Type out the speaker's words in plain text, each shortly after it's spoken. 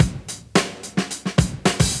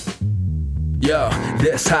Yo,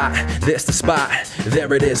 this hot, this the spot,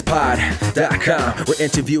 there it is, pod.com. We're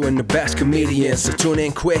interviewing the best comedians, so tune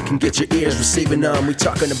in quick and get your ears receiving them. We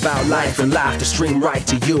talking about life and life to stream right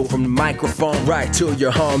to you, from the microphone right to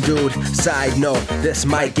your home, dude. Side note, this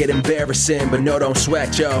might get embarrassing, but no, don't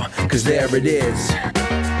sweat, yo, cause there it is.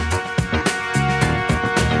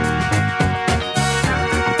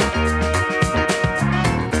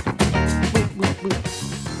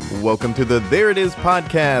 Welcome to the There It Is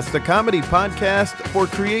podcast, a comedy podcast for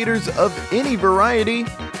creators of any variety.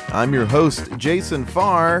 I'm your host, Jason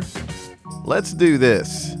Farr. Let's do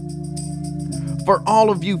this. For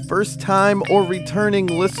all of you first-time or returning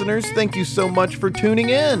listeners, thank you so much for tuning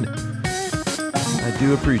in. I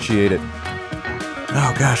do appreciate it.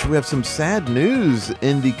 Oh gosh, we have some sad news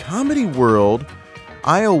in the comedy world.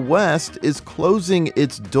 IO West is closing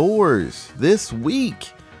its doors this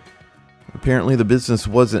week. Apparently the business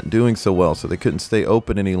wasn't doing so well, so they couldn't stay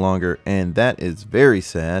open any longer, and that is very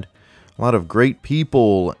sad. A lot of great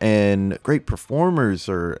people and great performers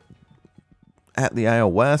are at the IO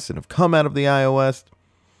West and have come out of the IO West.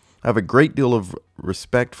 I have a great deal of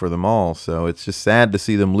respect for them all, so it's just sad to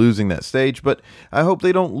see them losing that stage, but I hope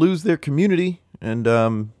they don't lose their community and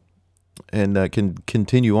can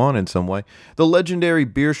continue on in some way. The legendary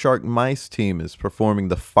Beer Shark Mice team is performing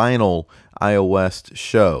the final IO West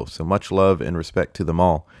show, so much love and respect to them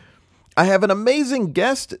all. I have an amazing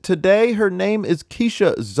guest today. Her name is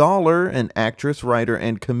Keisha Zoller, an actress, writer,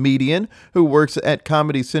 and comedian who works at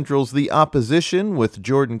Comedy Central's The Opposition with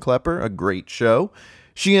Jordan Klepper, a great show.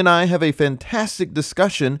 She and I have a fantastic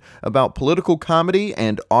discussion about political comedy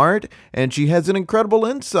and art, and she has an incredible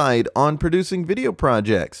insight on producing video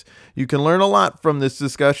projects. You can learn a lot from this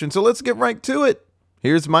discussion, so let's get right to it.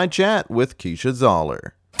 Here's my chat with Keisha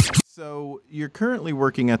Zoller. So you're currently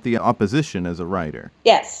working at The Opposition as a writer.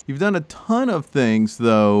 Yes. You've done a ton of things,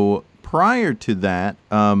 though. Prior to that,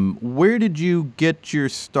 where did you get your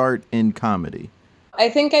start in comedy? I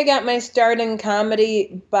think I got my start in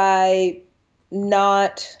comedy by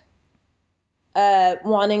not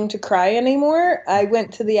wanting to cry anymore. I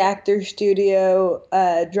went to the Actor Studio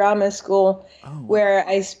drama school where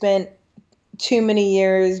I spent too many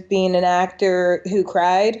years being an actor who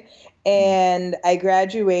cried, and I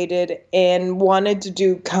graduated and wanted to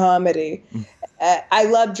do comedy. I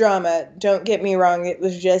love drama, don't get me wrong. It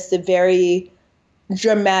was just a very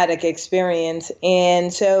dramatic experience.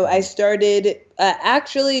 And so I started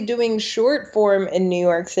actually doing short form in New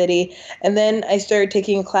York City. And then I started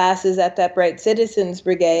taking classes at the Upright Citizens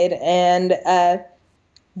Brigade. And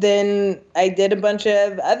then I did a bunch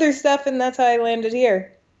of other stuff, and that's how I landed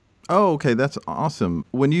here. Oh, okay. That's awesome.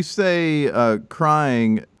 When you say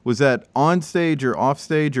crying, was that on stage or off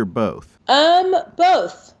stage or both?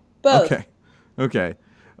 Both. Okay.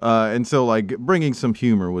 And so, like, bringing some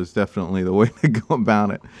humor was definitely the way to go about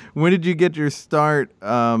it. When did you get your start at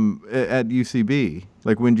UCB?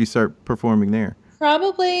 Like, when did you start performing there?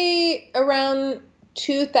 Probably around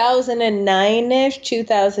 2009-ish,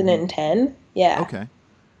 2010. Yeah. Okay.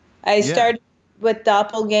 I started with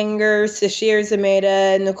Doppelganger, Sashir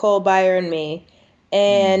Zameda, Nicole Byer, and me.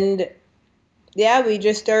 And, we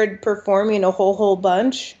just started performing a whole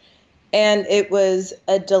bunch. And it was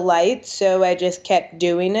a delight, so I just kept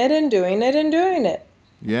doing it and doing it and doing it.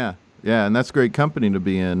 Yeah, and that's great company to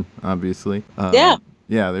be in, obviously. Yeah,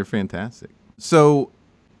 they're fantastic. So,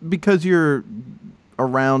 because you're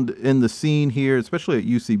around in the scene here, especially at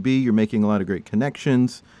UCB, you're making a lot of great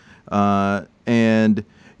connections, and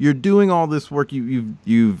you're doing all this work.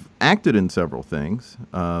 You've acted in several things.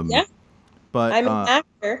 But I'm an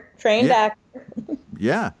actor, trained actor.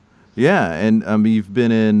 Yeah, and you've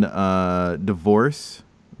been in Divorce,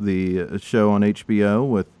 the show on HBO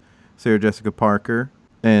with Sarah Jessica Parker,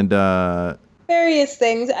 and various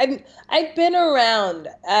things. I've been around.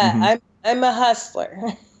 I'm a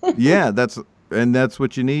hustler. Yeah, that's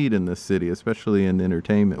what you need in this city, especially in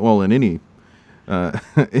entertainment. Well, in any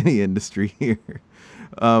industry here.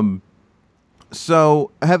 Now,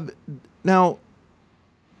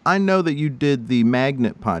 I know that you did the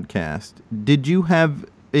Magnet podcast. Did you have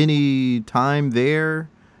any time there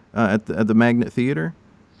at the Magnet Theater?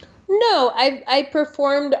 No, I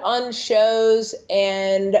performed on shows,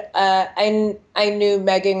 and I knew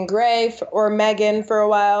Megan Gray or Megan for a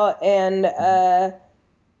while, and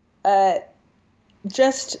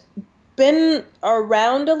just been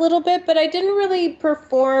around a little bit, but I didn't really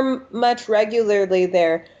perform much regularly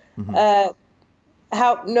there.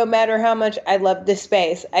 No matter how much I love the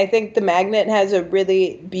space, I think the Magnet has a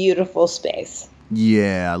really beautiful space.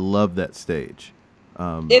 Yeah, I love that stage.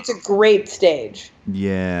 It's a great stage.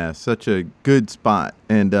 Yeah, such a good spot,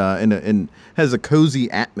 and has a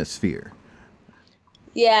cozy atmosphere.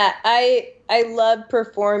 Yeah, I love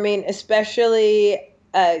performing, especially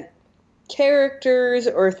characters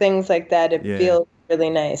or things like that. It Yeah. feels really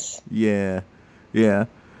nice. Yeah. Yeah.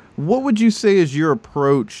 What would you say is your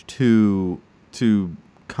approach to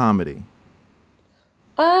comedy?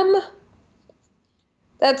 Um,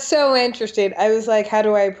 that's so interesting. I was like, how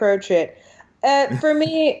do I approach it? For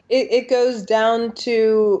me, it goes down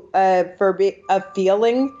to a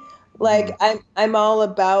feeling. Mhm. Like I'm all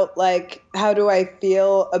about like how do I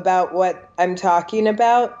feel about what I'm talking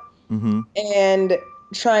about, Mhm. and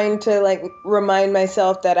trying to like remind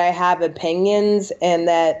myself that I have opinions and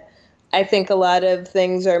that I think a lot of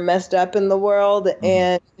things are messed up in the world, Mhm.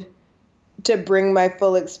 and to bring my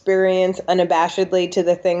full experience unabashedly to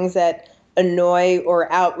the things that annoy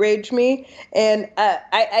or outrage me. And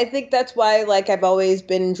I think that's why like I've always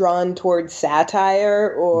been drawn towards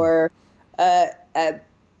satire or uh, uh,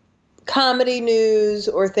 comedy news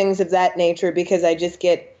or things of that nature, because I just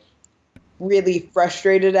get really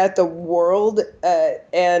frustrated at the world,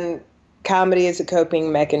 and comedy is a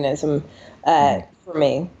coping mechanism for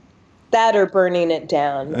me. That or burning it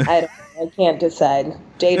down. I can't decide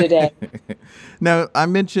day to day. Now, I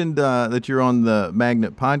mentioned that you're on the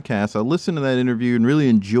Magnet podcast. I listened to that interview and really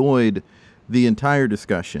enjoyed the entire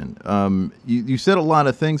discussion. You said a lot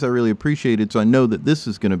of things I really appreciated, so I know that this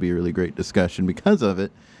is going to be a really great discussion because of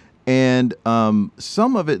it. And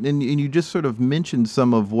some of it, and you just sort of mentioned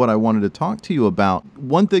some of what I wanted to talk to you about.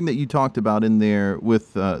 One thing that you talked about in there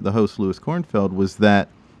with the host, Louis Kornfeld, was that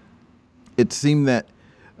it seemed that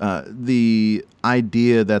the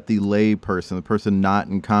idea that the lay person, the person not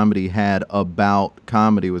in comedy, had about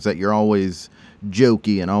comedy was that you're always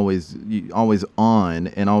jokey and always on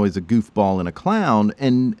and always a goofball and a clown.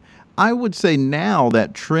 And I would say now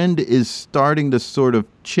that trend is starting to sort of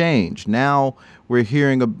change. Now we're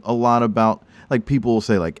hearing a lot about, like, people will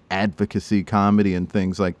say like advocacy comedy and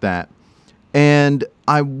things like that. And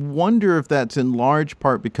I wonder if that's in large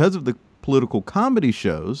part because of the political comedy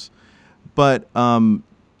shows, but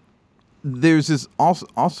there's this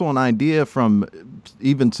also an idea from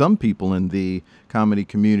even some people in the comedy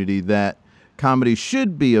community that comedy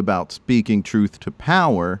should be about speaking truth to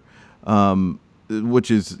power,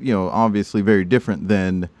 which is, obviously very different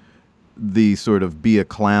than the sort of be a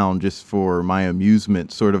clown just for my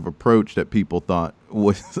amusement sort of approach that people thought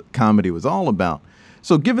was comedy was all about.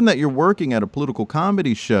 So given that you're working at a political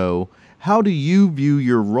comedy show, how do you view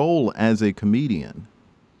your role as a comedian?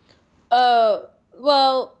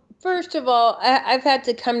 Well, first of all, I've had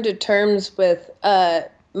to come to terms with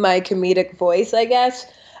my comedic voice, I guess.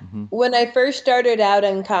 Hmm. When I first started out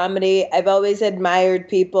in comedy, I've always admired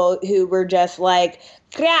people who were just like,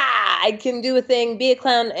 "Grah, I can do a thing, be a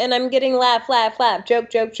clown, and I'm getting laugh, laugh, laugh, joke,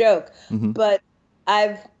 joke, joke." Hmm. But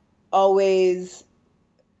I've always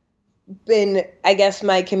been, I guess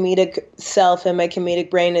my comedic self and my comedic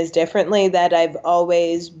brain is differently, that I've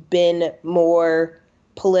always been more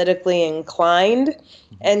politically inclined.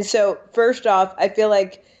 And so, first off, I feel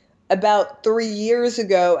like about 3 years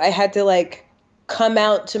ago, I had to like come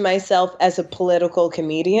out to myself as a political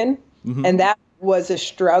comedian. Hmm. And that was a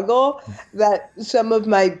struggle. That some of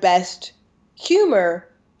my best humor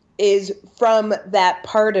is from that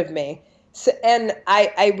part of me. So, and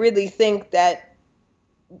I really think that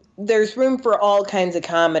there's room for all kinds of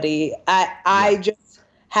comedy. I Yeah. just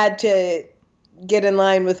had to get in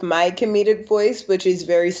line with my comedic voice, which is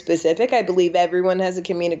very specific. I believe everyone has a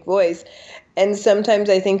comedic voice. And sometimes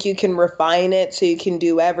I think you can refine it so you can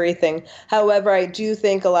do everything. However, I do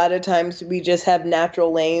think a lot of times we just have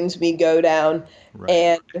natural lanes we go down,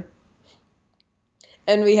 Right.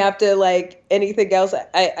 and we have to like anything else.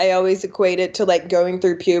 I always equate it to like going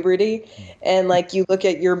through puberty, and like you look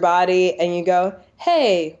at your body and you go,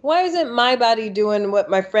 hey, why isn't my body doing what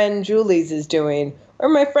my friend Julie's is doing or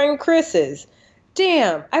my friend Chris's?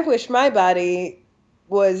 Damn, I wish my body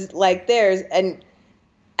was like theirs. And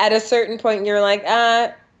at a certain point you're like,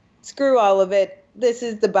 screw all of it, this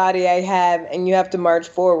is the body I have, and you have to march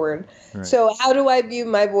forward. Right. So how do I view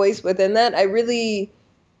my voice within that? I really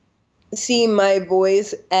see my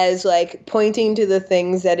voice as like pointing to the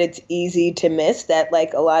things that it's easy to miss, that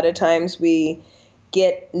like a lot of times we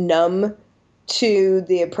get numb to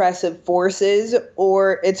the oppressive forces,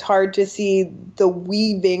 or it's hard to see the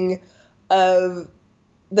weaving of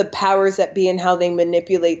the powers that be and how they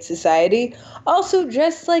manipulate society. Also,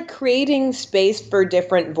 just like creating space for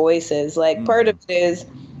different voices. Like part of it is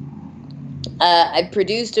I've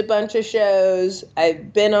produced a bunch of shows,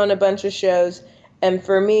 I've been on a bunch of shows, and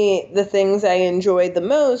for me, the things I enjoy the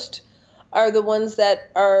most are the ones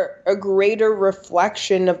that are a greater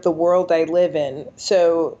reflection of the world I live in.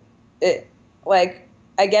 So, it, like,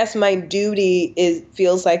 I guess my duty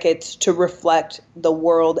feels like it's to reflect the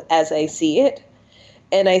world as I see it.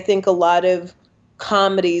 And I think a lot of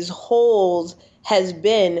comedy's holes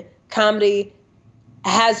comedy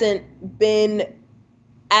hasn't been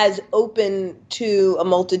as open to a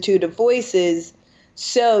multitude of voices.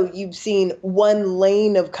 So you've seen one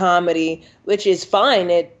lane of comedy, which is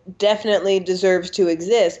fine. It definitely deserves to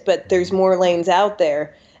exist, but there's more lanes out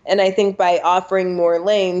there. And I think by offering more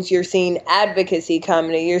lanes, you're seeing advocacy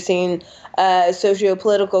comedy, you're seeing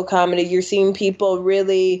socio-political comedy, you're seeing people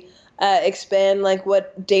really expand like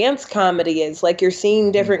what dance comedy is. Like, you're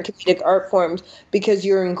seeing different comedic art forms because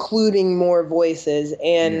you're including more voices.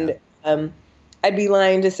 And I'd be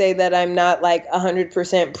lying to say that I'm not like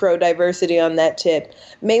 100% pro-diversity on that tip,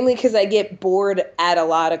 mainly because I get bored at a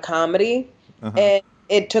lot of comedy. And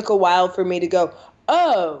it took a while for me to go,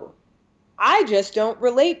 oh, I just don't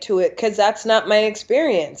relate to it because that's not my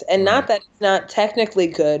experience. And not that it's not technically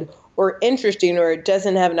good or interesting or it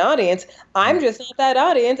doesn't have an audience. I'm just not that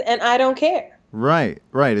audience and I don't care. Right.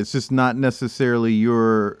 It's just not necessarily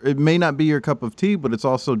it may not be your cup of tea, but it's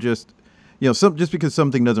also just, just because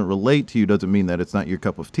something doesn't relate to you doesn't mean that it's not your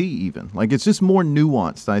cup of tea even. Like, it's just more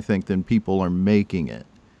nuanced, I think, than people are making it.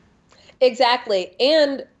 Exactly.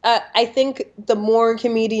 And I think the more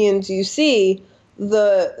comedians you see,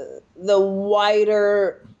 the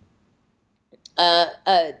wider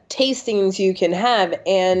tastings you can have.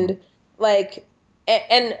 And like,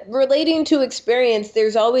 and relating to experience,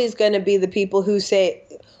 there's always going to be the people who say,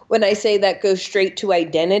 when I say that goes straight to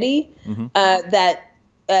identity, that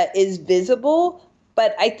is visible.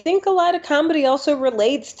 But I think a lot of comedy also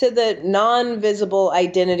relates to the non-visible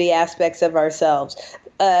identity aspects of ourselves.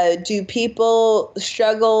 Do people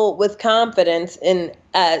struggle with confidence in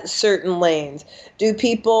certain lanes? Do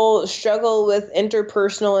people struggle with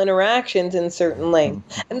interpersonal interactions in certain lanes?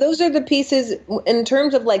 And those are the pieces in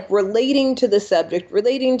terms of like relating to the subject,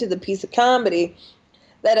 relating to the piece of comedy,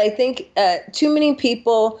 that I think too many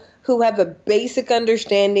people who have a basic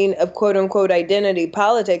understanding of quote unquote identity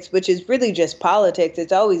politics, which is really just politics.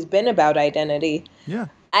 It's always been about identity. Yeah.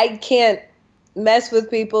 I can't mess with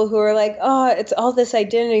people who are like, oh, it's all this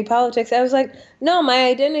identity politics. I was like, no, my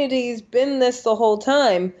identity's been this the whole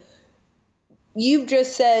time. You've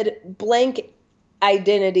just said blank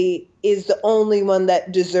identity is the only one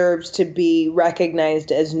that deserves to be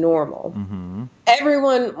recognized as normal.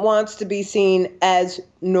 Everyone wants to be seen as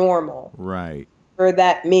normal. Right. Or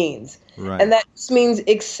that means. Right. And that just means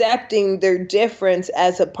accepting their difference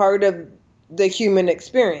as a part of the human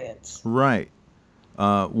experience. Right.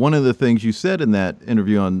 One of the things you said in that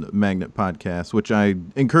interview on Magnet Podcast, which I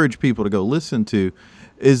encourage people to go listen to,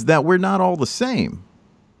 is that we're not all the same.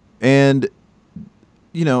 And,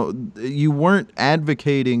 you weren't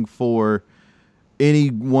advocating for any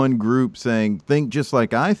one group saying, think just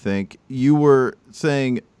like I think. You were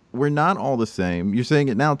saying, we're not all the same. You're saying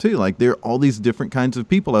it now, too. Like, there are all these different kinds of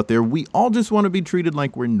people out there. We all just want to be treated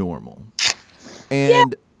like we're normal.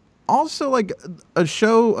 And also, like, a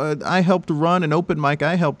show I helped run, an open mic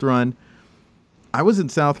I helped run, I was in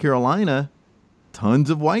South Carolina, tons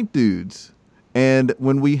of white dudes. And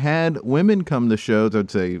when we had women come to shows,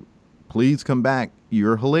 I'd say, please come back.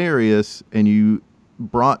 You're hilarious. And you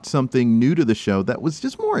brought something new to the show that was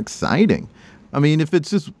just more exciting. I mean, if it's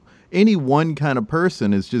just any one kind of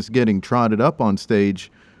person is just getting trotted up on stage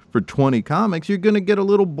for 20 comics, you're going to get a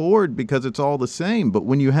little bored because it's all the same. But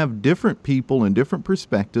when you have different people and different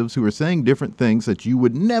perspectives who are saying different things that you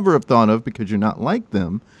would never have thought of because you're not like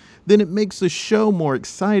them, then it makes the show more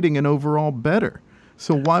exciting and overall better.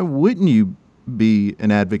 So why wouldn't you be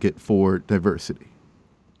an advocate for diversity?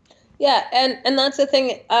 Yeah, and that's the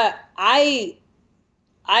thing. I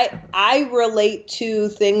relate to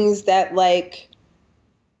things that, like,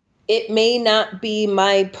 it may not be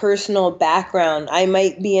my personal background. I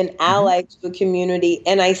might be an ally to a community,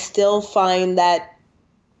 and I still find that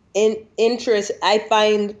interest. I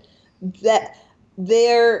find that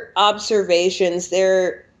their observations,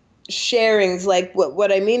 their sharings, like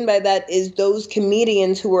what I mean by that is those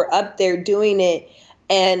comedians who are up there doing it,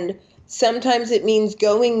 and sometimes it means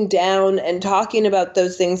going down and talking about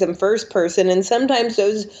those things in first person, and sometimes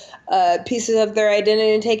those pieces of their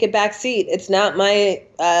identity take a back seat. It's not my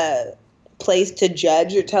place to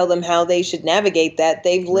judge or tell them how they should navigate that.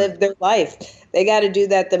 They've lived their life. They got to do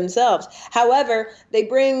that themselves. However, they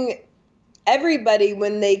bring everybody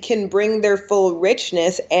when they can bring their full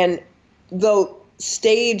richness, and the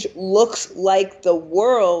stage looks like the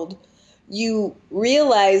world, you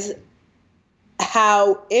realize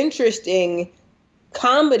how interesting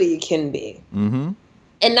comedy can be. And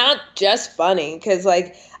not just funny, because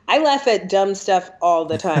like I laugh at dumb stuff all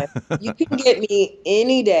the time. You can get me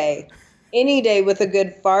any day with a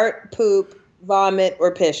good fart, poop, vomit,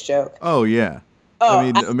 or piss joke. Oh, yeah. I Oh,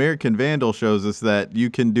 mean, American Vandal shows us that you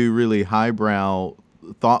can do really highbrow,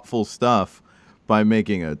 thoughtful stuff by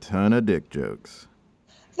making a ton of dick jokes.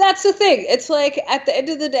 that's the thing. It's like at the end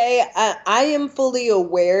of the day, I am fully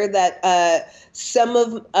aware that some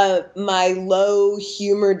of my low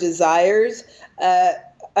humor desires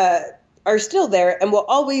are still there and will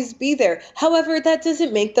always be there. However, that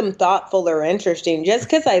doesn't make them thoughtful or interesting. Just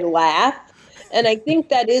because I laugh, and I think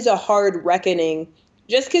that is a hard reckoning.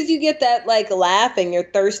 Just because you get that like laugh and you're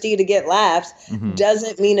thirsty to get laughs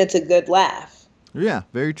doesn't mean it's a good laugh. Yeah,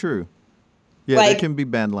 very true. Yeah, Like- there can be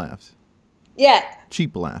bad laughs. Yeah,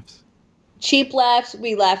 Cheap laughs. cheap laughs.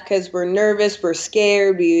 We laugh because we're nervous, we're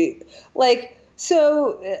scared. We like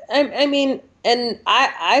so. I mean, and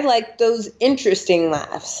I like those interesting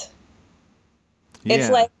laughs.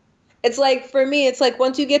 Yeah. It's like for me, it's like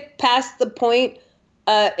once you get past the point,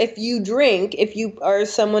 if you are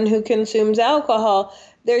someone who consumes alcohol,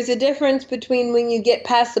 there's a difference between when you get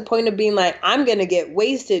past the point of being like, I'm gonna get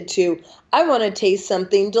wasted to, I want to taste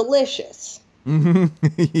something delicious.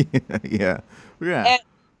 Yeah.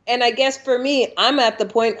 And I guess for me, I'm at the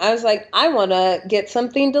point I was like, I want to get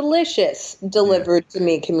something delicious delivered to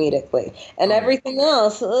me comedically, and everything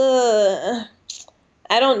else. I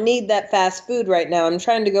don't need that fast food right now. I'm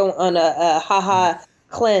trying to go on a haha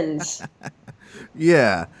cleanse.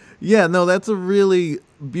 Yeah. Yeah, no, that's a really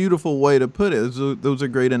beautiful way to put it. Those are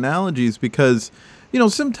great analogies because,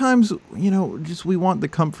 sometimes, just we want the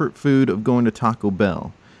comfort food of going to Taco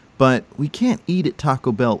Bell, but we can't eat at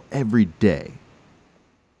Taco Bell every day.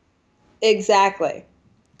 Exactly.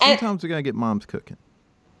 Sometimes we got to get mom's cooking.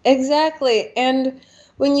 Exactly. And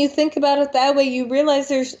when you think about it that way, you realize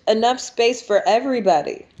there's enough space for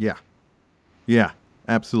everybody. Yeah. Yeah,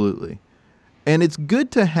 absolutely. And it's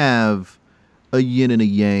good to have a yin and a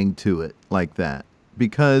yang to it like that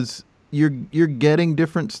because you're getting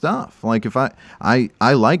different stuff. Like if I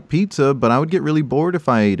like pizza, but I would get really bored if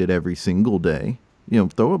I ate it every single day.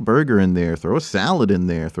 Throw a burger in there, throw a salad in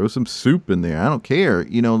there, throw some soup in there. I don't care.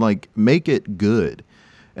 Like make it good.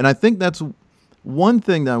 And I think that's one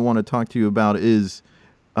thing that I want to talk to you about is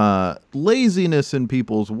laziness in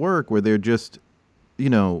people's work where they're just,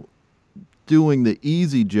 doing the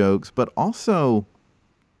easy jokes, but also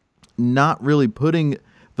not really putting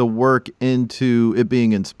the work into it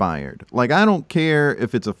being inspired. Like, I don't care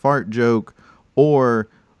if it's a fart joke or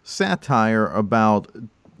satire about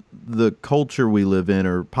the culture we live in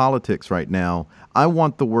or politics right now. I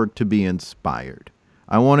want the work to be inspired.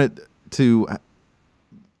 I want it to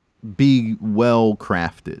be well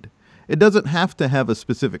crafted. It doesn't have to have a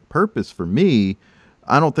specific purpose for me.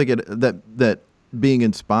 I don't think that being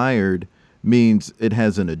inspired means it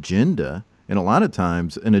has an agenda. And a lot of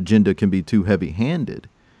times an agenda can be too heavy-handed.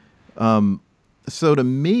 So to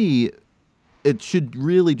me, it should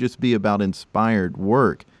really just be about inspired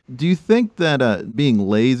work. Do you think that being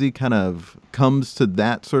lazy kind of comes to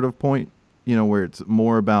that sort of point, where it's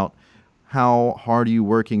more about how hard are you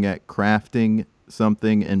working at crafting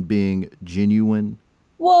something and being genuine?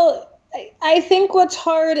 Well, I think what's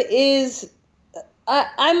hard is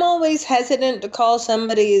I'm always hesitant to call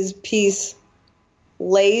somebody's piece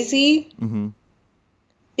lazy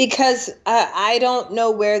because I don't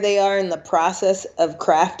know where they are in the process of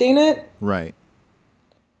crafting it. Right.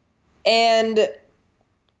 And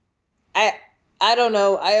I don't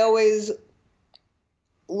know. I always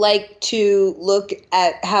like to look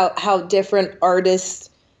at how different artists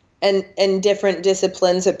and different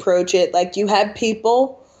disciplines approach it. Like you have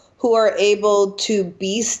people who are able to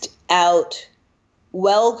beast out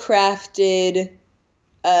well-crafted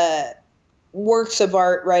works of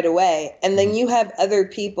art right away. And then you have other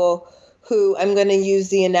people who, I'm going to use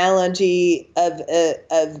the analogy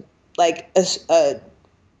of like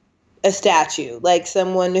a statue, like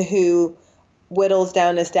someone who whittles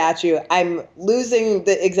down a statue. I'm losing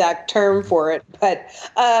the exact term for it, but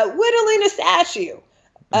whittling a statue.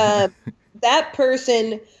 That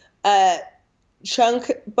person,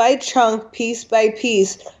 chunk by chunk, piece by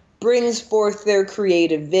piece, brings forth their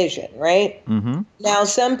creative vision, right? Mm-hmm. Now,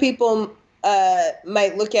 some people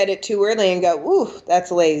might look at it too early and go, ooh,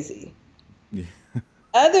 that's lazy. Yeah.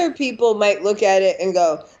 Other people might look at it and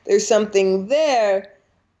go, there's something there.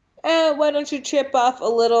 Why don't you chip off a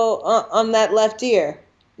little on that left ear?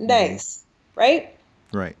 Nice, right?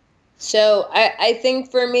 Right. So I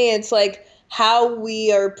think for me, it's like how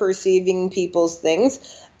we are perceiving people's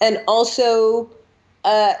things. And also,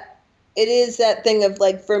 it is that thing of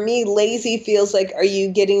like, for me, lazy feels like, are you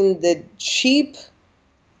getting the cheap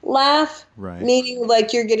laugh, Right. meaning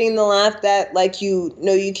like you're getting the laugh that like you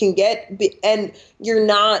know you can get, and you're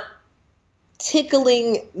not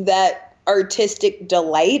tickling that artistic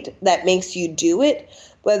delight that makes you do it,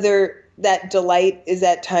 whether that delight is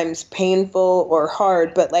at times painful or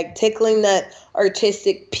hard, but like tickling that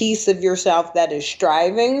artistic piece of yourself that is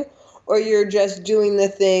striving, or you're just doing the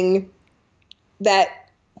thing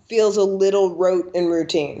that feels a little rote and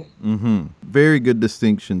routine. Mm-hmm. Very good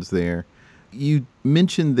distinctions there. You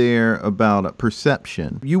mentioned there about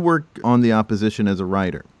perception. You work on The Opposition as a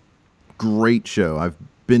writer. Great show. I've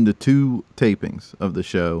been to 2 tapings of the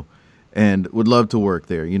show and would love to work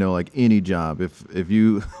there. You know, like any job. If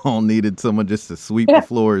you all needed someone just to sweep the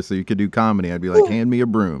floor so you could do comedy, I'd be like, hand me a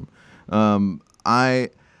broom. I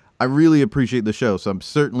really appreciate the show, so I'm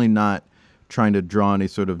certainly not trying to draw any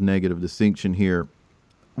sort of negative distinction here.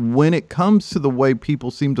 When it comes to the way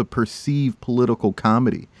people seem to perceive political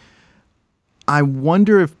comedy, I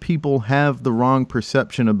wonder if people have the wrong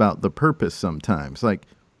perception about the purpose sometimes. Like,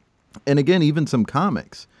 and again, even some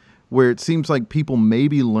comics where it seems like people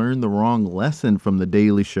maybe learn the wrong lesson from The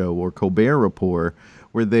Daily Show or Colbert Report,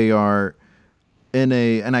 where they are in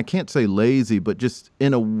a, and I can't say lazy, but just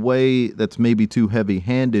in a way that's maybe too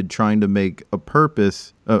heavy-handed, trying to make a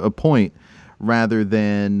purpose, a point, rather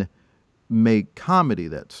than make comedy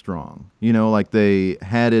that strong. You know, like they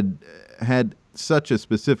had such a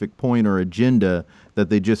specific point or agenda that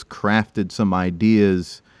they just crafted some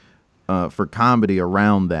ideas for comedy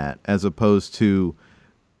around that, as opposed to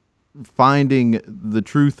finding the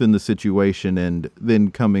truth in the situation and then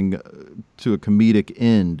coming to a comedic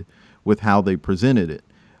end with how they presented it.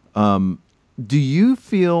 Do you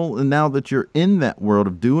feel, now that you're in that world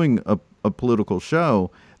of doing a political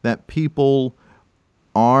show, that people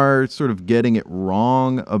are sort of getting it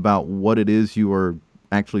wrong about what it is you are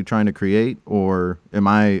actually trying to create, or am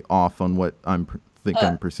I off on what I'm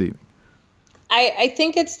perceiving? I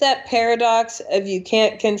think it's that paradox of you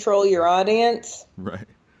can't control your audience. Right.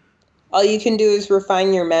 All you can do is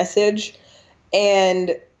refine your message.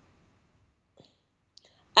 And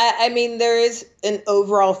I mean, there is an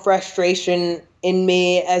overall frustration in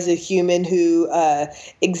me as a human who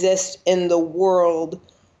exists in the world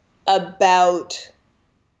about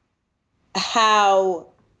how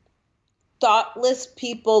thoughtless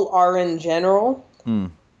people are in general.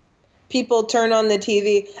 People turn on the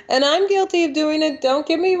TV, and I'm guilty of doing it. Don't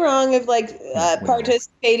get me wrong, of like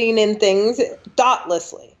participating in things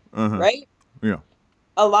thoughtlessly, right? Yeah.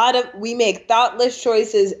 We make thoughtless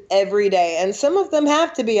choices every day, and some of them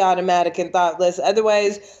have to be automatic and thoughtless.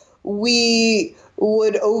 Otherwise, we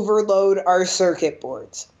would overload our circuit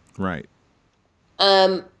boards. Right.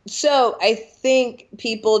 So I think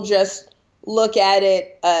people just look at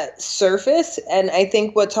it surface, and I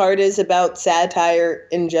think what's hard is about satire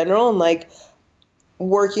in general, and like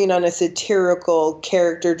working on a satirical,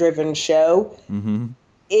 character-driven show,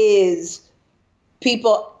 is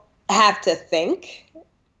people have to think.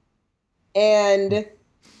 And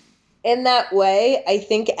in that way, I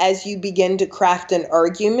think as you begin to craft an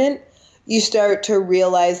argument, you start to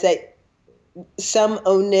realize that some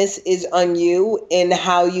onus is on you in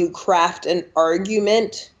how you craft an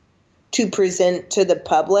argument to present to the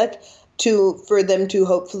public, for them to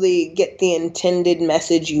hopefully get the intended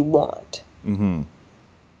message you want.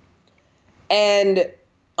 And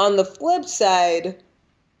on the flip side,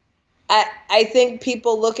 I think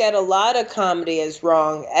people look at a lot of comedy as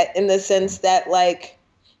wrong, in the sense that, like,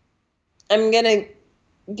 I'm going to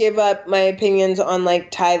give up my opinions on,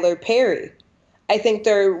 like, Tyler Perry. I think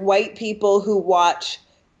there are white people who watch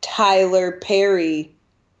Tyler Perry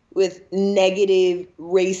with negative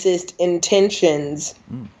racist intentions,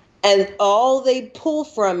 and all they pull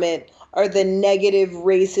from it are the negative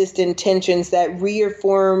racist intentions that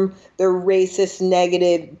reaffirm their racist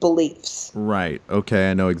negative beliefs. Right.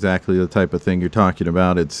 Okay, I know exactly the type of thing you're talking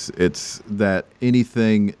about. It's that any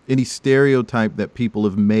stereotype that people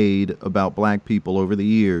have made about black people over the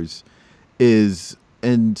years is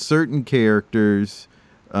in certain characters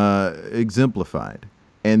exemplified.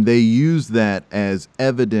 And they use that as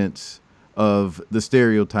evidence of the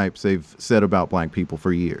stereotypes they've said about black people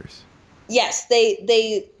for years. Yes,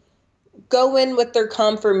 they go in with their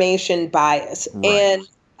confirmation bias. Right. And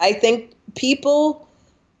I think people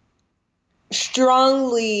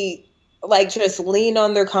strongly just lean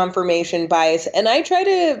on their confirmation bias. And I try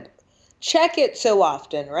to check it so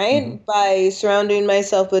often, right? By surrounding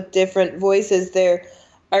myself with different voices. There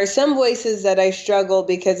are some voices that I struggle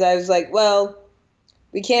because I was like, well,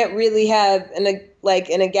 we can't really have an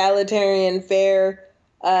egalitarian, fair,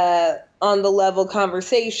 on the level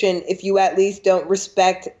conversation if you at least don't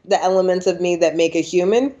respect the elements of me that make a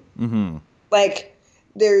human.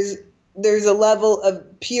 there's a level of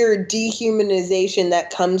pure dehumanization that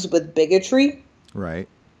comes with bigotry. Right.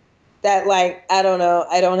 That, like, I don't know,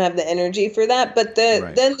 I don't have the energy for that. But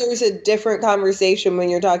then there's a different conversation when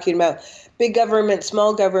you're talking about big government,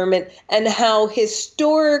 small government, and how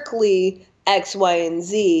historically X, Y, and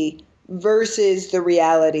Z versus the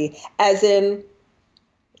reality. As in,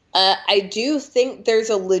 I do think there's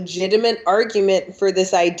a legitimate argument for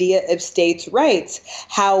this idea of states' rights.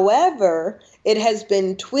 However, it has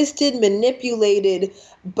been twisted, manipulated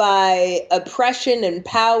by oppression and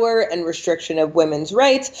power and restriction of women's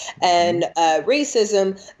rights and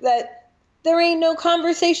racism, that there ain't no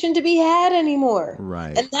conversation to be had anymore.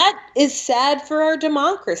 Right. And that is sad for our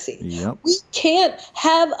democracy. Yep. We can't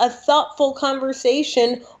have a thoughtful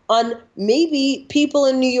conversation on maybe people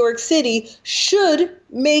in New York City should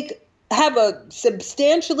have a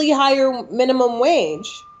substantially higher minimum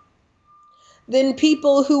wage than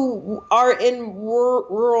people who are in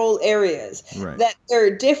rural areas. Right. That there are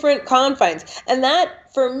different confines. And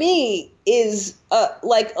that, for me, is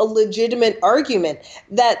like a legitimate argument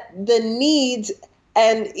that the needs,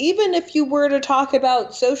 and even if you were to talk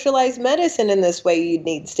about socialized medicine in this way, you'd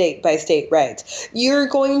need state by state rights. You're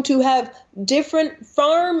going to have different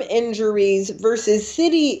farm injuries versus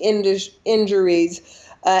city injuries.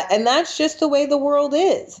 And that's just the way the world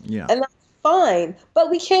is. Yeah. And that's fine. But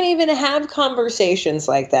we can't even have conversations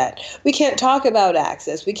like that. We can't talk about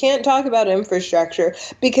access. We can't talk about infrastructure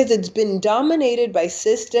because it's been dominated by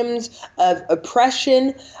systems of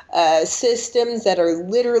oppression, systems that are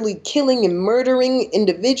literally killing and murdering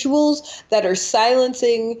individuals, that are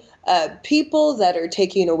silencing people, that are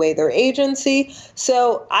taking away their agency.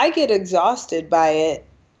 So I get exhausted by it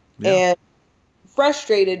and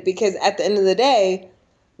frustrated because at the end of the day,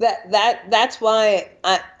 that's why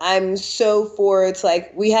I'm so for, it's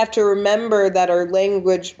like we have to remember that our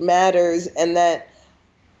language matters and that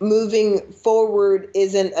moving forward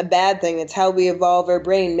isn't a bad thing. It's how we evolve our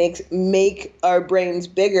brain, make our brains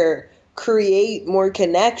bigger, create more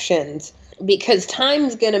connections, because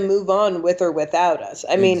time's going to move on with or without us.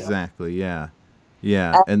 I mean, exactly. Yeah.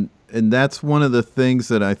 Yeah. And that's one of the things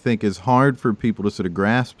that I think is hard for people to sort of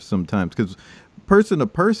grasp sometimes, because person to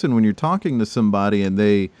person, when you're talking to somebody and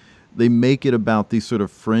they make it about these sort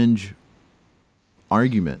of fringe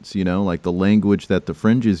arguments, you know, like the language that the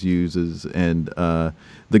fringes uses and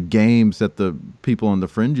the games that the people on the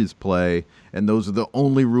fringes play, and those are the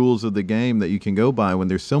only rules of the game that you can go by when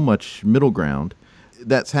there's so much middle ground.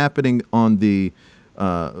 That's happening on the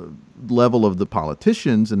level of the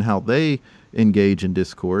politicians and how they engage in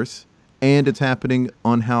discourse. And it's happening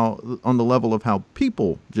on the level of how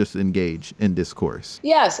people just engage in discourse.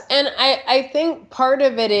 Yes, and I think part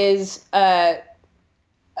of it is, and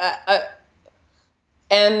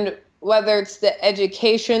whether it's the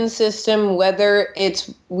education system, whether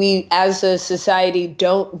it's we as a society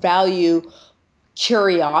don't value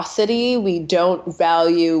curiosity, we don't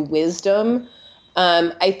value wisdom.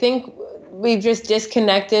 I think we've just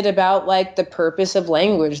disconnected about like the purpose of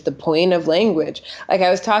language, the point of language. Like I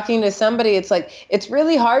was talking to somebody, it's like, it's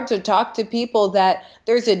really hard to talk to people that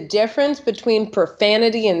there's a difference between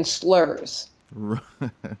profanity and slurs. Right.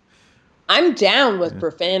 I'm down with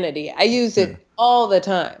profanity. I use it all the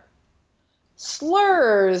time.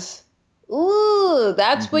 Slurs, ooh,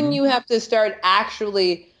 that's when you have to start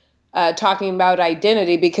actually talking about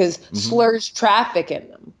identity, because slurs traffic in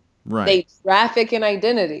them. Right. They traffic in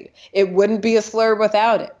identity. It wouldn't be a slur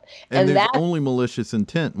without it. And there's only malicious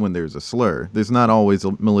intent when there's a slur. There's not always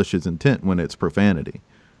a malicious intent when it's profanity.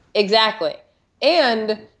 Exactly.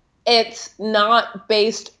 And it's not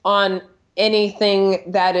based on anything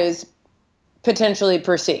that is potentially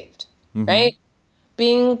perceived, right?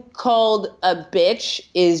 Being called a bitch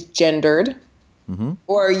is gendered,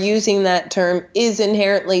 or using that term is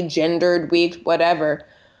inherently gendered, weak, whatever.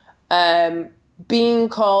 Being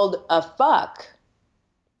called a fuck,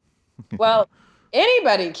 well,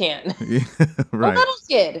 anybody can. Yeah, right. A little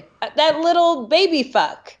kid, that little baby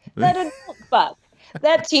fuck, that adult fuck,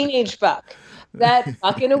 that teenage fuck, that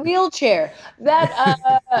fuck in a wheelchair, that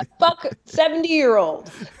fuck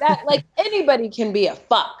 70-year-old, that, like, anybody can be a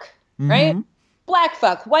fuck, right? Black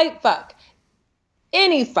fuck, white fuck,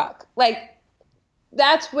 any fuck. Like,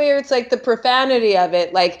 that's where it's like the profanity of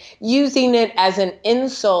it, like using it as an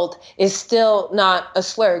insult is still not a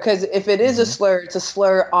slur. Because if it is a slur, it's a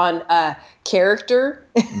slur on character,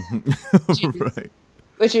 Right.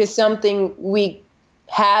 which is something we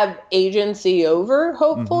have agency over,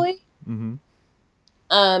 hopefully.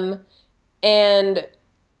 And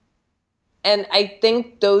I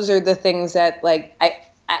think those are the things that, like,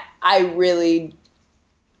 I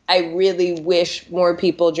I really wish more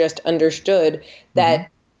people just understood that,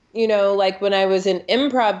 like when I was an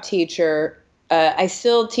improv teacher, I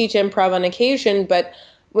still teach improv on occasion, but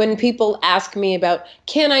when people ask me about,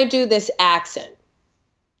 can I do this accent?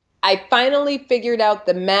 I finally figured out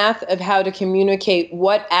the math of how to communicate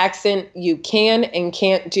what accent you can and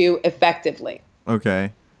can't do effectively.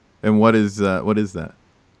 Okay. And what is that?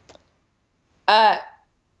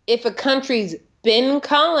 If a country's been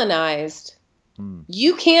colonized,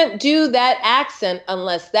 you can't do that accent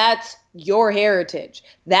unless that's your heritage.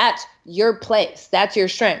 That's your place. That's your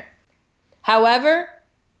strength. However,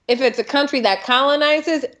 if it's a country that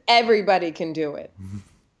colonizes, everybody can do it.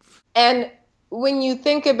 And when you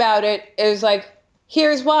think about it, it's like,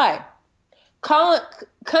 here's why.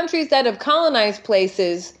 Countries that have colonized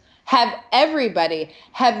places have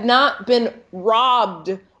not been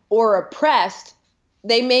robbed or oppressed.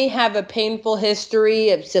 They may have a painful history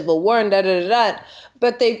of civil war and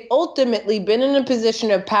but they've ultimately been in a position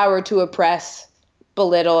of power to oppress,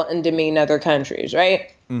 belittle, and demean other countries, right?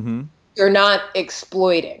 Mm-hmm. You're not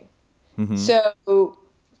exploiting. Mm-hmm. So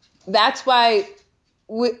that's why,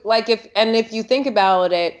 if you think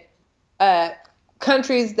about it,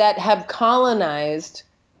 countries that have colonized,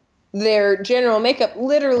 their general makeup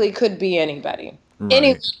literally could be anybody. Right.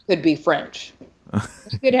 Anyone could be French.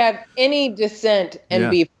 You could have any descent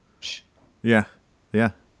and be French. Yeah. Yeah.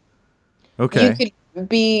 Okay. You could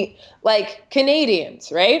be like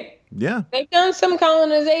Canadians, right? Yeah. They've done some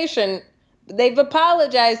colonization. They've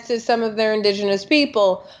apologized to some of their indigenous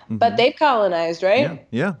people, but they've colonized, right? Yeah.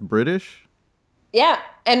 Yeah. British. Yeah.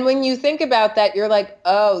 And when you think about that, you're like,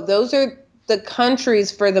 oh, those are the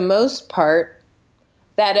countries for the most part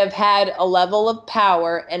that have had a level of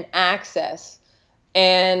power and access,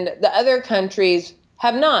 and the other countries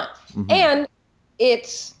have not. Mm-hmm. And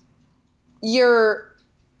it's you're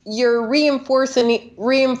reinforcing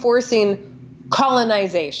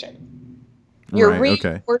colonization. You're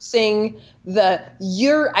reinforcing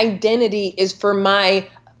your identity is for my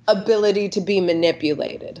ability to be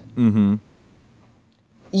manipulated. Mm-hmm.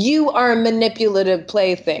 You are a manipulative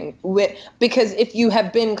plaything because if you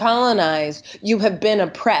have been colonized, you have been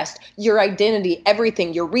oppressed. Your identity,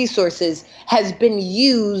 everything, your resources has been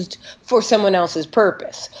used for someone else's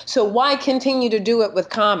purpose. So why continue to do it with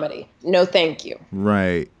comedy? No, thank you.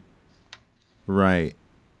 Right. Right.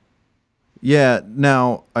 Yeah.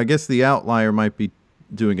 Now, I guess the outlier might be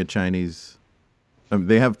doing a Chinese.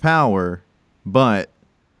 They have power, but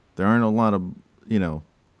there aren't a lot of,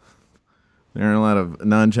 there aren't a lot of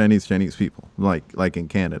non-Chinese Chinese people like in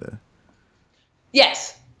Canada.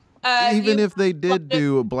 Yes. Even if they did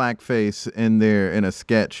do a blackface in a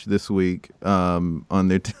sketch this week on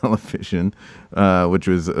their television, which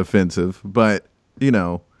was offensive, but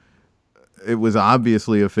it was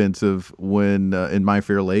obviously offensive when in My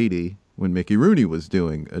Fair Lady when Mickey Rooney was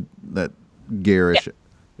doing that garish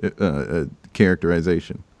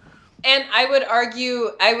characterization. And I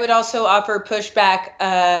would also offer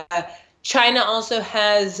pushback. China also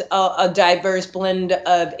has a diverse blend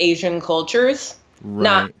of Asian cultures,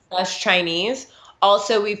 not just Chinese.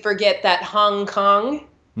 Also, we forget that Hong Kong,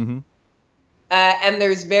 and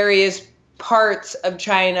there's various parts of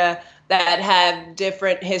China that have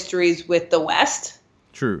different histories with the West.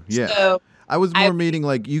 True, yeah. So I was more meaning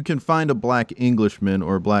like you can find a black Englishman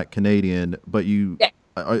or a black Canadian, but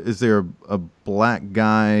is there a black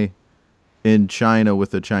guy in China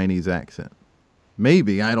with a Chinese accent?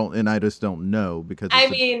 Maybe I just don't know because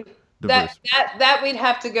that we'd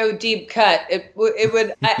have to go deep cut. It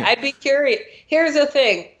would. I'd be curious. Here's the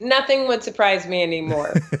thing: nothing would surprise me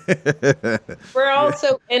anymore. We're all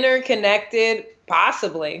so interconnected,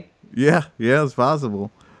 possibly. Yeah, it's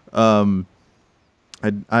possible. I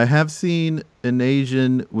have seen an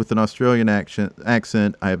Asian with an Australian accent.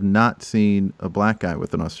 I have not seen a black guy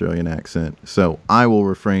with an Australian accent, so I will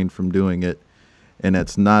refrain from doing it. And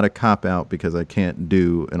that's not a cop-out because I can't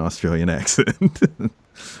do an Australian accent.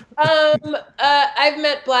 I've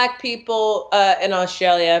met black people in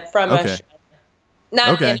Australia, Australia.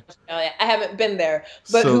 Not in Australia. I haven't been there,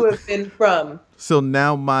 but who have been from. So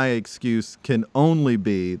now my excuse can only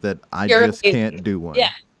be that You're just lazy. Can't do one.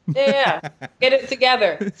 Yeah. Get it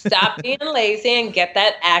together. Stop being lazy and get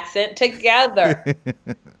that accent together.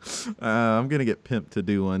 I'm going to get pimped to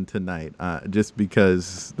do one tonight just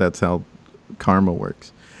because that's how karma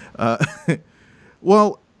works.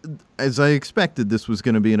 Well, as I expected, this was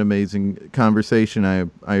going to be an amazing conversation.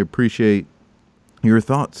 I appreciate your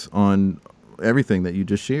thoughts on everything that you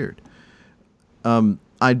just shared.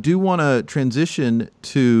 I do want to transition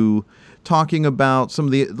to talking about some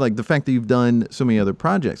of the fact that you've done so many other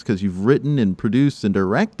projects, because you've written and produced and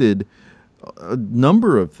directed a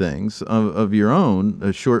number of things of your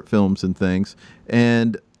own, short films and things.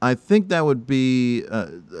 And I think that would be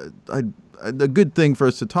a good thing for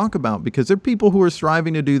us to talk about, because there are people who are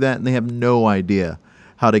striving to do that and they have no idea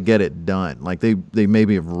how to get it done. Like they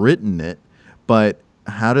maybe have written it, but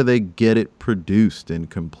how do they get it produced and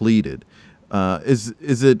completed?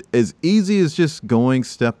 Is it as easy as just going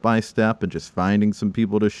step by step and just finding some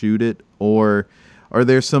people to shoot it? Or are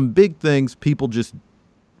there some big things people just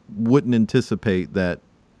wouldn't anticipate that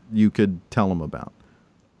you could tell them about?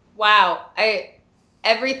 Wow.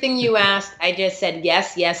 Everything you asked, I just said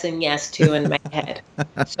yes, yes, and yes to in my head.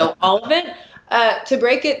 So all of it. To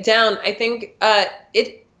break it down, I think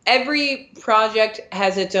every project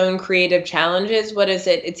has its own creative challenges. What is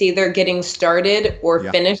it? It's either getting started or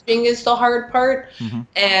finishing is the hard part. Mm-hmm.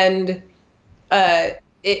 And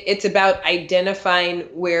it's about identifying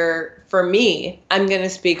where, for me, I'm going to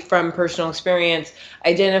speak from personal experience,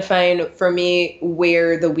 identifying for me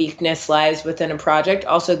where the weakness lies within a project.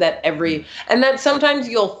 Also and that sometimes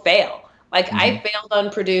you'll fail. Like I failed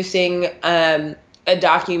on producing a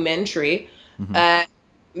documentary,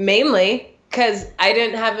 mainly because I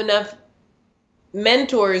didn't have enough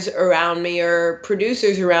mentors around me or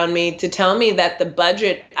producers around me to tell me that the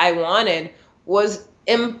budget I wanted was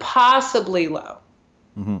impossibly low.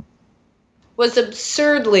 Mm-hmm. Was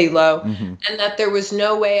absurdly low, and that there was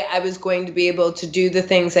no way I was going to be able to do the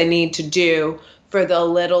things I need to do for the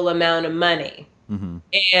little amount of money. Mm-hmm.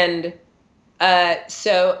 And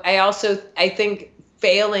so I think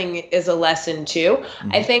failing is a lesson too.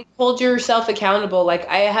 Mm-hmm. I think hold yourself accountable. Like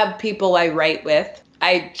I have people I write with.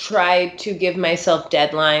 I try to give myself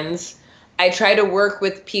deadlines. I try to work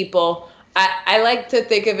with people. I like to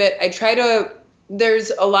think of it,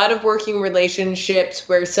 there's a lot of working relationships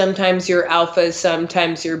where sometimes you're alpha,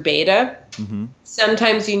 sometimes you're beta. Mm-hmm.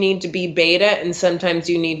 Sometimes you need to be beta and sometimes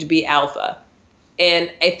you need to be alpha.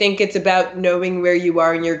 And I think it's about knowing where you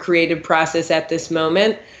are in your creative process at this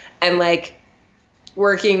moment and like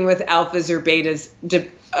working with alphas or betas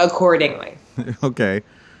accordingly. Okay.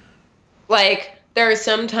 Like there are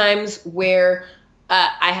some times where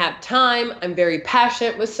I have time, I'm very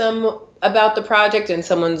passionate with about the project and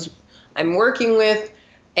someone's I'm working with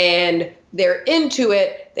and they're into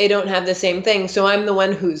it, they don't have the same thing. So I'm the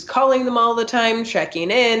one who's calling them all the time,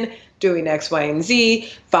 checking in, doing X, Y, and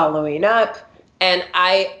Z, following up. And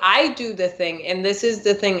I do the thing. And this is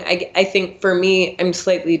the thing. I think for me, I'm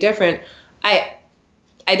slightly different. I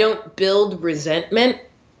don't build resentment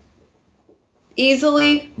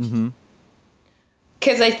easily. Mm-hmm.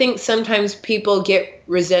 Because I think sometimes people get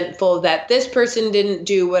resentful that this person didn't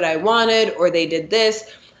do what I wanted or they did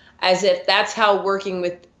this, as if that's how working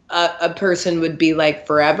with a person would be like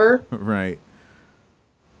forever. Right.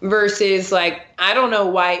 Versus like, I don't know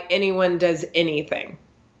why anyone does anything.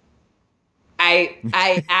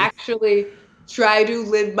 I actually try to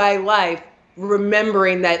live my life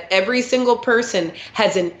remembering that every single person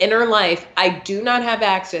has an inner life I do not have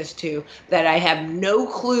access to, that I have no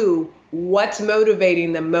clue what's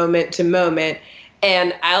motivating them moment to moment.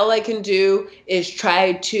 And all I can do is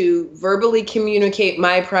try to verbally communicate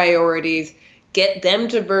my priorities, get them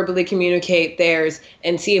to verbally communicate theirs,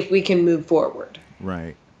 and see if we can move forward.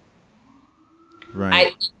 Right.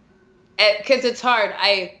 Right. Because it's hard.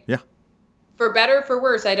 For better or for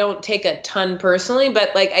worse, I don't take a ton personally,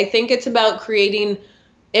 but like I think it's about creating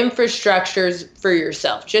infrastructures for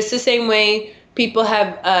yourself. Just the same way people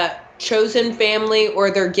have chosen family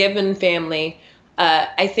or they're given family.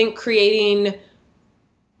 I think creating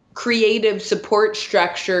creative support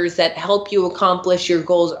structures that help you accomplish your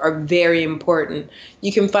goals are very important.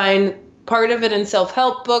 You can find part of it in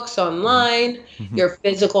self-help books online, your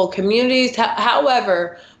physical communities,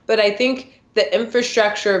 however, but I think the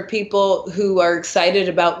infrastructure of people who are excited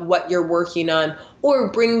about what you're working on or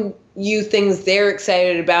bring you things they're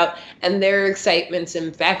excited about and their excitement's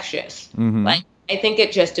infectious. Mm-hmm. Like, I think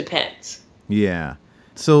it just depends. Yeah.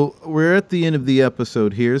 So we're at the end of the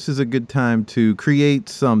episode here. This is a good time to create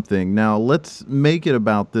something. Now let's make it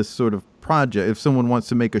about this sort of project. If someone wants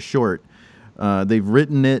to make a short, they've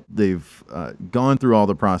written it, they've gone through all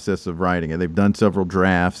the process of writing it, they've done several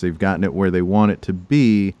drafts, they've gotten it where they want it to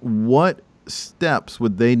be. What steps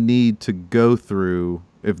would they need to go through,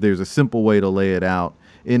 if there's a simple way to lay it out,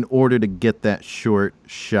 in order to get that short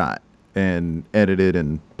shot and edited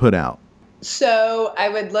and put out? So I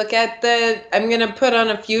would look at I'm going to put on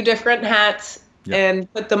a few different hats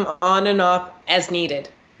and put them on and off as needed.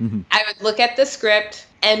 Mm-hmm. I would look at the script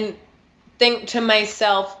and think to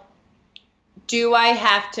myself, do I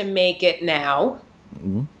have to make it now?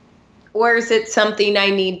 Mm-hmm. Or is it something I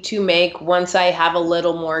need to make once I have a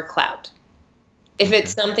little more clout? If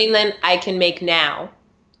it's something that I can make now,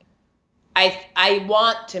 I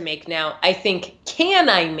want to make now, I think, can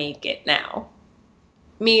I make it now?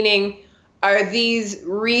 Meaning, are these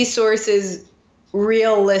resources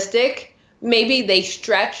realistic? Maybe they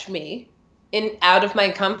stretch me out of my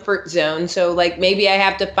comfort zone. So like maybe I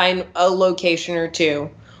have to find a location or two,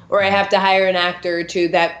 or I have to hire an actor or two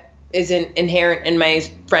that isn't inherent in my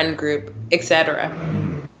friend group, etc.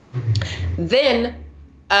 Then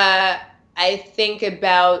I think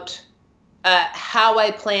about how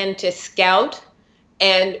I plan to scout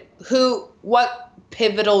and what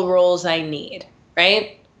pivotal roles I need,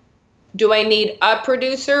 right? Do I need a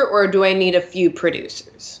producer or do I need a few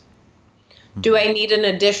producers? Do I need an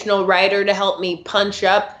additional writer to help me punch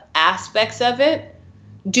up aspects of it?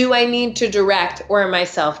 Do I need to direct, or am I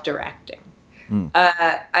self-directing?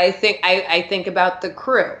 I think about the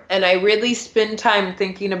crew, and I really spend time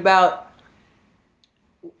thinking about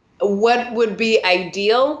what would be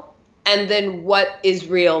ideal and then what is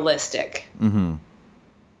realistic. Mm-hmm.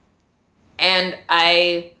 And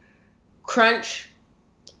I crunch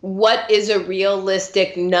what is a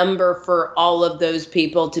realistic number for all of those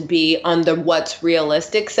people to be on the what's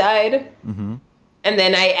realistic side. Mm-hmm. And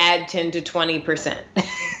then I add 10 to 20%.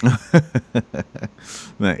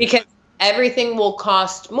 Nice. Because everything will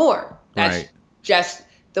cost more. That's right. Just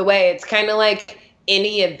the way. It's kind of like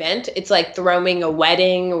any event. It's like throwing a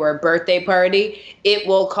wedding or a birthday party. It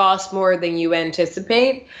will cost more than you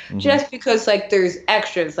anticipate, just because like there's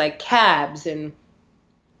extras like cabs and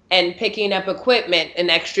picking up equipment,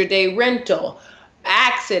 an extra day rental,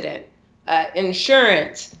 accident,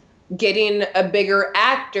 insurance, getting a bigger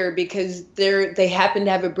actor because they happen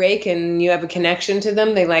to have a break and you have a connection to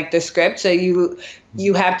them. They like the script, so you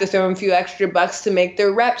have to throw them a few extra bucks to make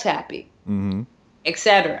their reps happy,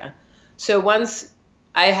 etc. So once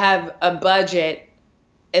I have a budget,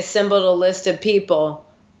 assembled a list of people,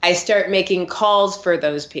 I start making calls for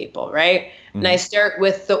those people, right? And I start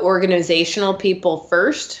with the organizational people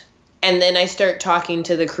first, and then I start talking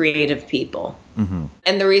to the creative people.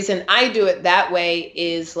 And the reason I do it that way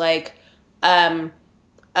is like,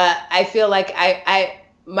 I feel like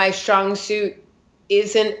my strong suit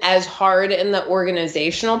isn't as hard in the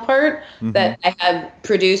organizational part, that I have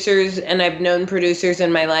producers, and I've known producers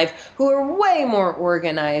in my life who are way more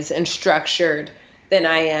organized and structured than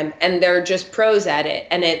I am, and they're just pros at it,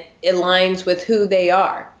 and it aligns with who they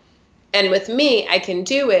are. And with me, I can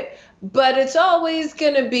do it, but it's always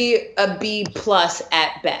going to be a B+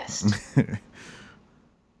 at best.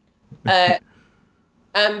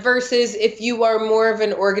 Versus if you are more of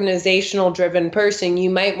an organizational driven person, you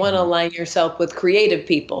might want to align yourself with creative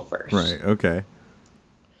people first. Right. Okay.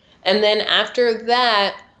 And then after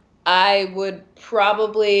that, I would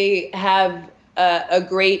probably have a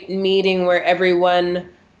great meeting where everyone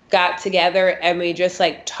got together and we just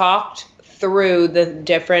like talked through the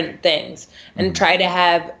different things and try to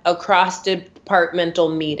have a cross-departmental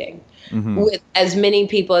meeting with as many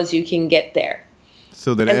people as you can get there.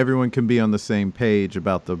 So that everyone can be on the same page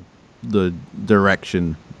about the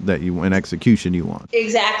direction that you and execution you want.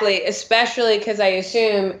 Exactly, especially because I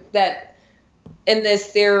assume that in this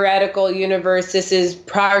theoretical universe, this is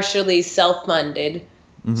partially self-funded.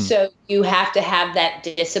 So you have to have that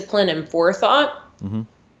discipline and forethought.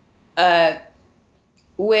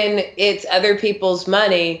 When it's other people's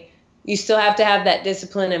money, you still have to have that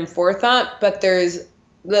discipline and forethought, but there's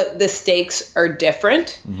the stakes are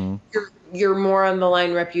different. You're more on the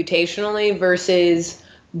line reputationally versus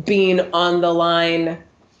being on the line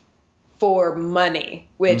for money,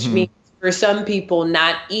 which means for some people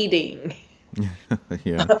not eating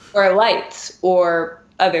or lights or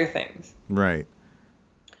other things. Right.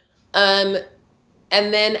 And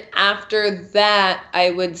then after that,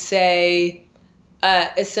 I would say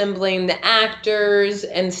assembling the actors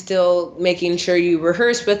and still making sure you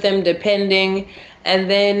rehearse with them depending. And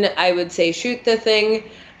then I would say shoot the thing.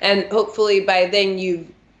 And hopefully by then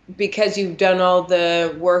because you've done all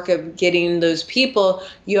the work of getting those people,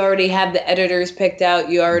 you already have the editors picked out.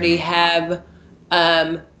 You already have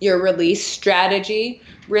your release strategy,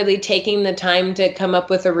 really taking the time to come up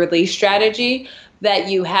with a release strategy that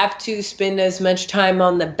you have to spend as much time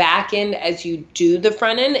on the back end as you do the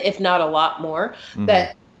front end, if not a lot more.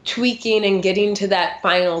 That tweaking and getting to that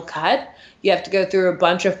final cut, you have to go through a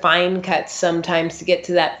bunch of fine cuts sometimes to get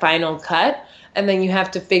to that final cut. And then you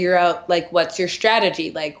have to figure out like, what's your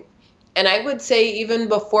strategy? Like, and I would say even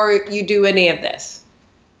before you do any of this,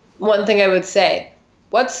 one thing I would say,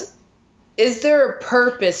 is there a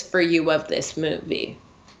purpose for you of this movie?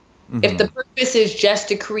 If the purpose is just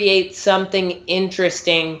to create something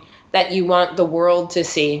interesting that you want the world to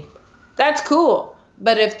see, that's cool.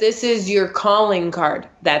 But if this is your calling card,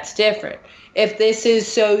 that's different. If this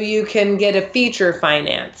is so you can get a feature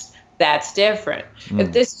financed, that's different.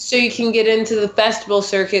 If this is so you can get into the festival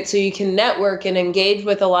circuit so you can network and engage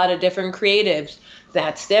with a lot of different creatives,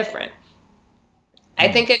 that's different.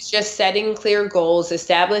 I think it's just setting clear goals,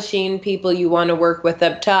 establishing people you want to work with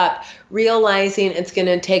up top, realizing it's going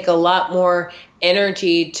to take a lot more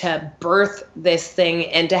energy to birth this thing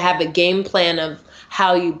and to have a game plan of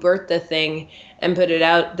how you birth the thing and put it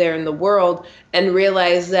out there in the world, and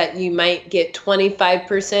realize that you might get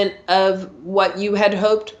 25% of what you had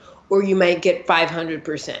hoped, or you might get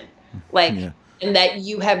 500%. And that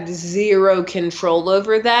you have zero control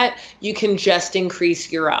over that. You can just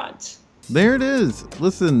increase your odds. There it is.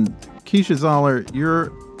 Listen, Keisha Zoller,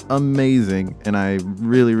 you're amazing, and I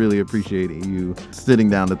really, really appreciate you sitting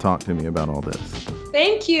down to talk to me about all this.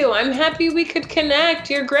 Thank you. I'm happy we could connect.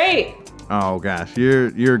 You're great. Oh gosh,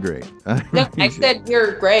 you're great. No, I said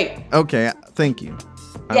you're great. Okay, thank you.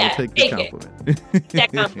 I will take the compliment.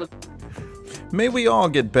 That compliment. May we all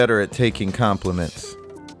get better at taking compliments.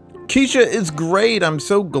 Keisha is great. I'm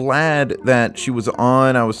so glad that she was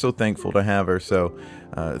on. I was so thankful to have her. So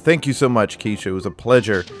thank you so much, Keisha. It was a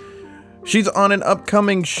pleasure. She's on an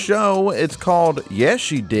upcoming show. It's called Yes,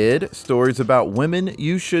 She Did, Stories About Women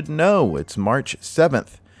You Should Know. It's March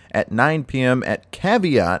 7th at 9 p.m. at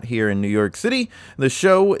Caveat here in New York City. The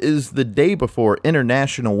show is the day before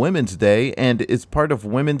International Women's Day and is part of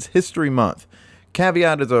Women's History Month.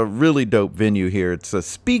 Caveat is a really dope venue here. It's a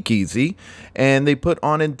speakeasy, and they put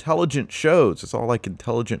on intelligent shows. It's all like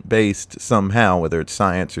intelligent based somehow, whether it's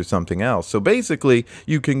science or something else. So basically,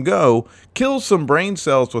 you can go kill some brain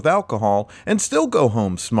cells with alcohol and still go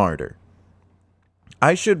home smarter.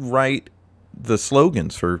 I should write the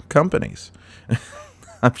slogans for companies.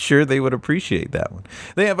 I'm sure they would appreciate that one.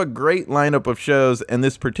 They have a great lineup of shows, and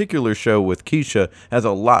this particular show with Keisha has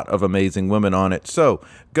a lot of amazing women on it. So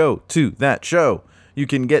go to that show. You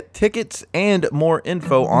can get tickets and more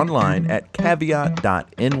info online at caveat.nyc.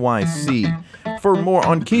 For more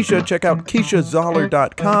on Keisha, check out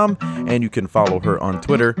KeishaZoller.com, and you can follow her on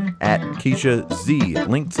Twitter at KeishaZ.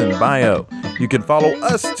 Links in bio. You can follow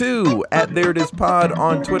us too at There It Is Pod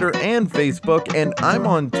on Twitter and Facebook, and I'm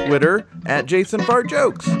on Twitter at Jason Farr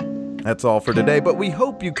Jokes. That's all for today, but we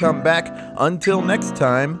hope you come back. Until next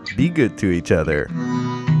time, be good to each other.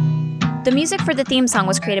 The music for the theme song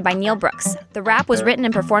was created by Neil Brooks. The rap was written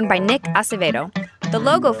and performed by Nick Acevedo. The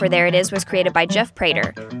logo for There It Is was created by Jeff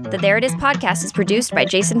Prater. The There It Is podcast is produced by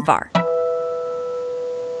Jason Farr.